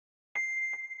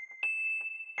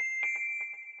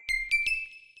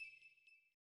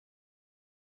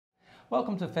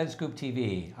Welcome to FedScoop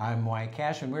TV. I'm Wyatt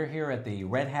Cash, and we're here at the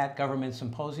Red Hat Government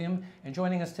Symposium. And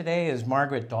joining us today is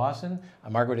Margaret Dawson.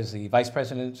 Margaret is the Vice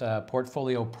President,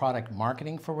 Portfolio Product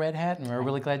Marketing for Red Hat, and we're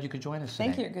really glad you could join us today.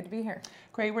 Thank you. Good to be here.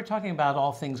 Great. We're talking about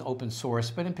all things open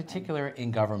source, but in particular in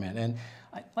government. And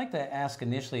I'd like to ask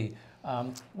initially,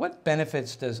 what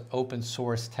benefits does open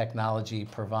source technology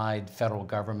provide federal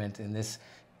government in this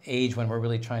age when we're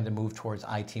really trying to move towards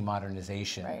IT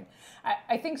modernization? Right.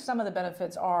 I think some of the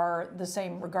benefits are the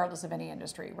same regardless of any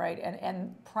industry, right?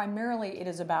 And primarily it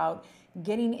is about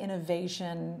getting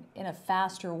innovation in a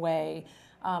faster way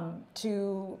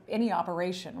to any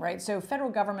operation, right? So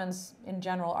federal governments in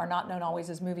general are not known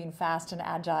always as moving fast and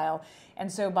agile.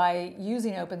 And so by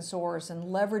using open source and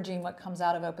leveraging what comes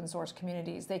out of open source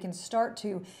communities, they can start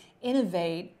to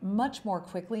innovate much more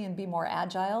quickly and be more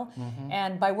agile.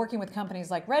 And by working with companies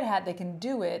like Red Hat, they can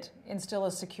do it in still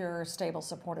a secure, stable,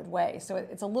 supported way. So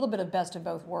it's a little bit of best of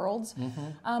both worlds.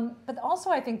 But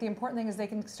also I think the important thing is they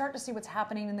can start to see what's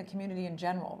happening in the community in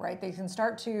general, right? They can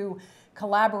start to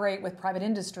collaborate with private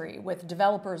industry, with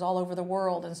developers all over the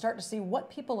world, and start to see what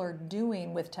people are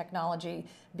doing with technology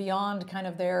beyond kind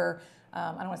of their, I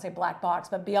don't want to say black box,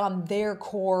 but beyond their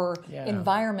core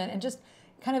environment, and just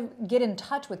kind of get in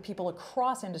touch with people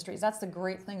across industries. That's the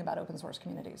great thing about open source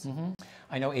communities.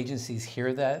 I know agencies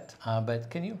hear that, but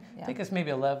can you take us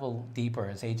maybe a level deeper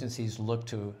as agencies look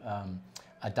to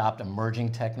adopt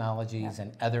emerging technologies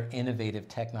and other innovative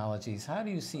technologies? How do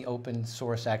you see open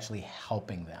source actually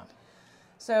helping them?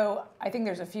 So I think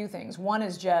there's a few things. One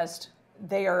is just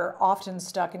they are often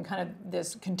stuck in kind of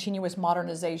this continuous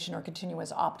modernization or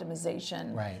continuous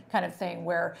optimization kind of thing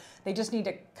where they just need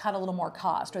to cut a little more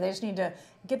cost, or they just need to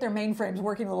get their mainframes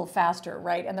working a little faster,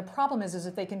 right? And the problem is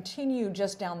if they continue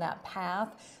just down that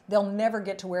path, they'll never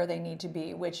get to where they need to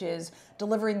be, which is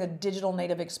delivering the digital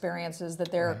native experiences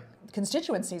that their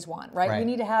constituencies want, right? We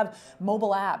need to have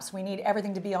mobile apps. We need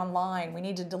everything to be online. We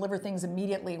need to deliver things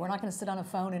immediately. We're not going to sit on a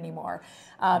phone anymore.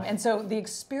 And so the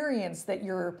experience that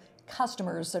your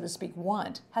customers, so to speak,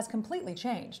 want has completely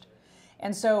changed.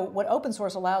 And so what open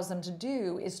source allows them to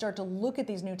do is start to look at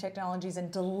these new technologies and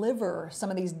deliver some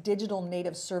of these digital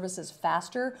native services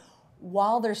faster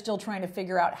while they're still trying to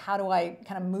figure out how do I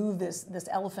kind of move this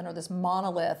elephant or this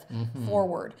monolith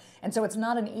forward. And so it's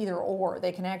not an either or.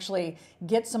 They can actually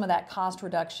get some of that cost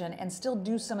reduction and still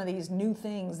do some of these new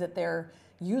things that their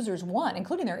users want,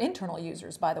 including their internal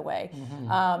users, by the way,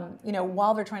 you know,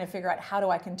 while they're trying to figure out how do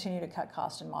I continue to cut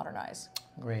costs and modernize.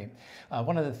 Great.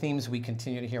 One of the themes we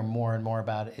continue to hear more and more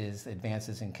about is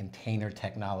advances in container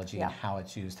technology and how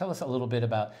it's used. Tell us a little bit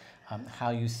about how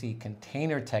you see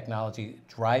container technology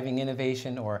driving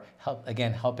innovation or,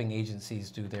 helping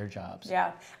agencies do their jobs.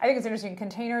 Yeah, I think it's interesting.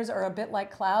 Containers are a bit like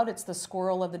cloud. It's the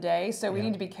squirrel of the day. So we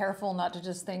need to be careful not to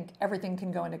just think everything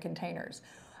can go into containers.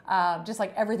 Just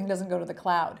like everything doesn't go to the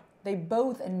cloud. They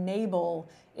both enable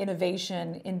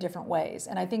innovation in different ways.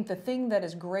 And I think the thing that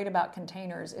is great about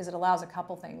containers is it allows a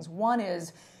couple things. One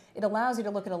is it allows you to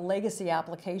look at a legacy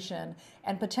application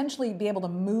and potentially be able to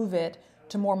move it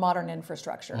to more modern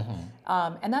infrastructure.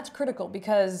 And that's critical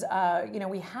because you know,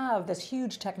 we have this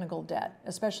huge technical debt,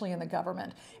 especially in the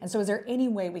government. And so is there any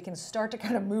way we can start to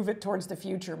kind of move it towards the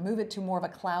future, move it to more of a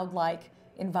cloud-like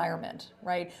environment,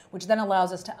 right? Which then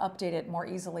allows us to update it more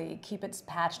easily, keep it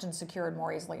patched and secured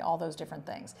more easily, all those different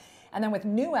things. And then with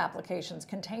new applications,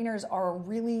 containers are a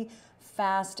really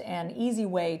fast and easy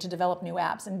way to develop new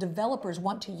apps, and developers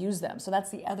want to use them. So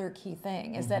that's the other key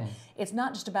thing, is that it's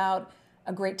not just about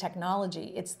a great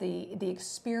technology, it's the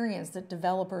experience that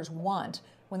developers want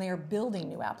when they are building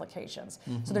new applications.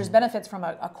 So there's benefits from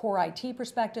a core IT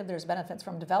perspective, there's benefits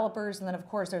from developers, and then of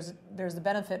course there's the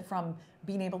benefit from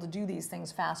being able to do these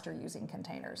things faster using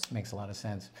containers. Makes a lot of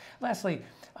sense. Lastly,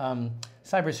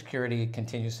 cybersecurity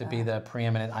continues to be the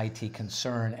preeminent IT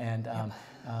concern, and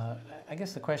I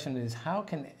guess the question is, how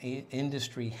can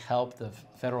industry help the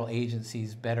federal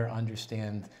agencies better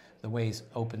understand the ways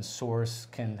open source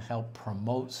can help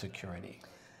promote security?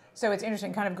 So it's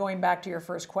interesting, kind of going back to your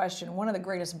first question, one of the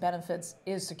greatest benefits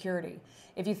is security.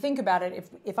 If you think about it,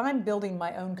 if I'm building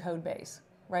my own code base,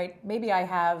 right, maybe I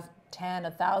have 10,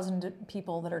 1,000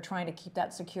 people that are trying to keep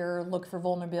that secure, look for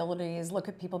vulnerabilities, look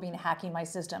at people being hacking my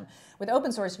system. With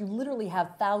open source, you literally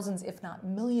have thousands, if not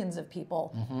millions of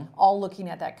people all looking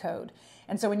at that code.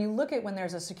 And so when you look at when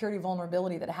there's a security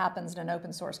vulnerability that happens in an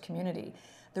open source community,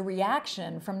 the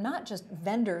reaction from not just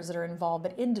vendors that are involved,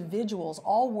 but individuals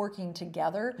all working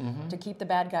together to keep the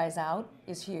bad guys out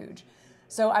is huge.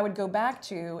 So I would go back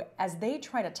to, as they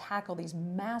try to tackle these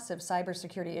massive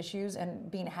cybersecurity issues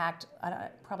and being hacked,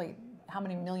 probably how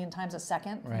many million times a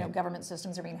second, you know, government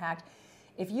systems are being hacked,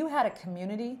 If you had a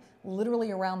community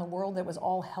literally around the world that was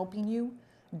all helping you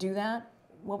do that,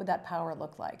 what would that power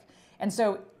look like? And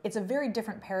so it's a very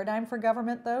different paradigm for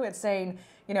government, though. It's saying,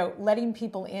 letting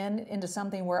people into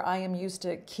something where I am used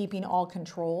to keeping all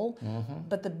control,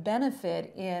 but the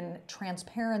benefit in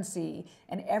transparency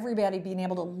and everybody being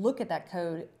able to look at that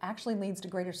code actually leads to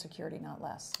greater security, not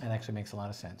less. That actually makes a lot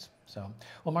of sense. So,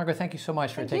 well, Margaret, thank you so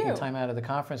much for taking time out of the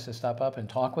conference to stop up and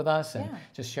talk with us and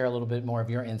just share a little bit more of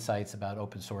your insights about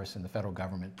open source and the federal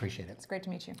government. Appreciate it. It's great to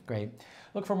meet you. Great.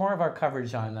 Look for more of our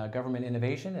coverage on government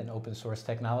innovation and open source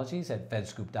technologies at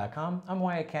fedscoop.com. I'm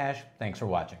Wyatt Cash. Thanks for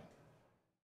watching.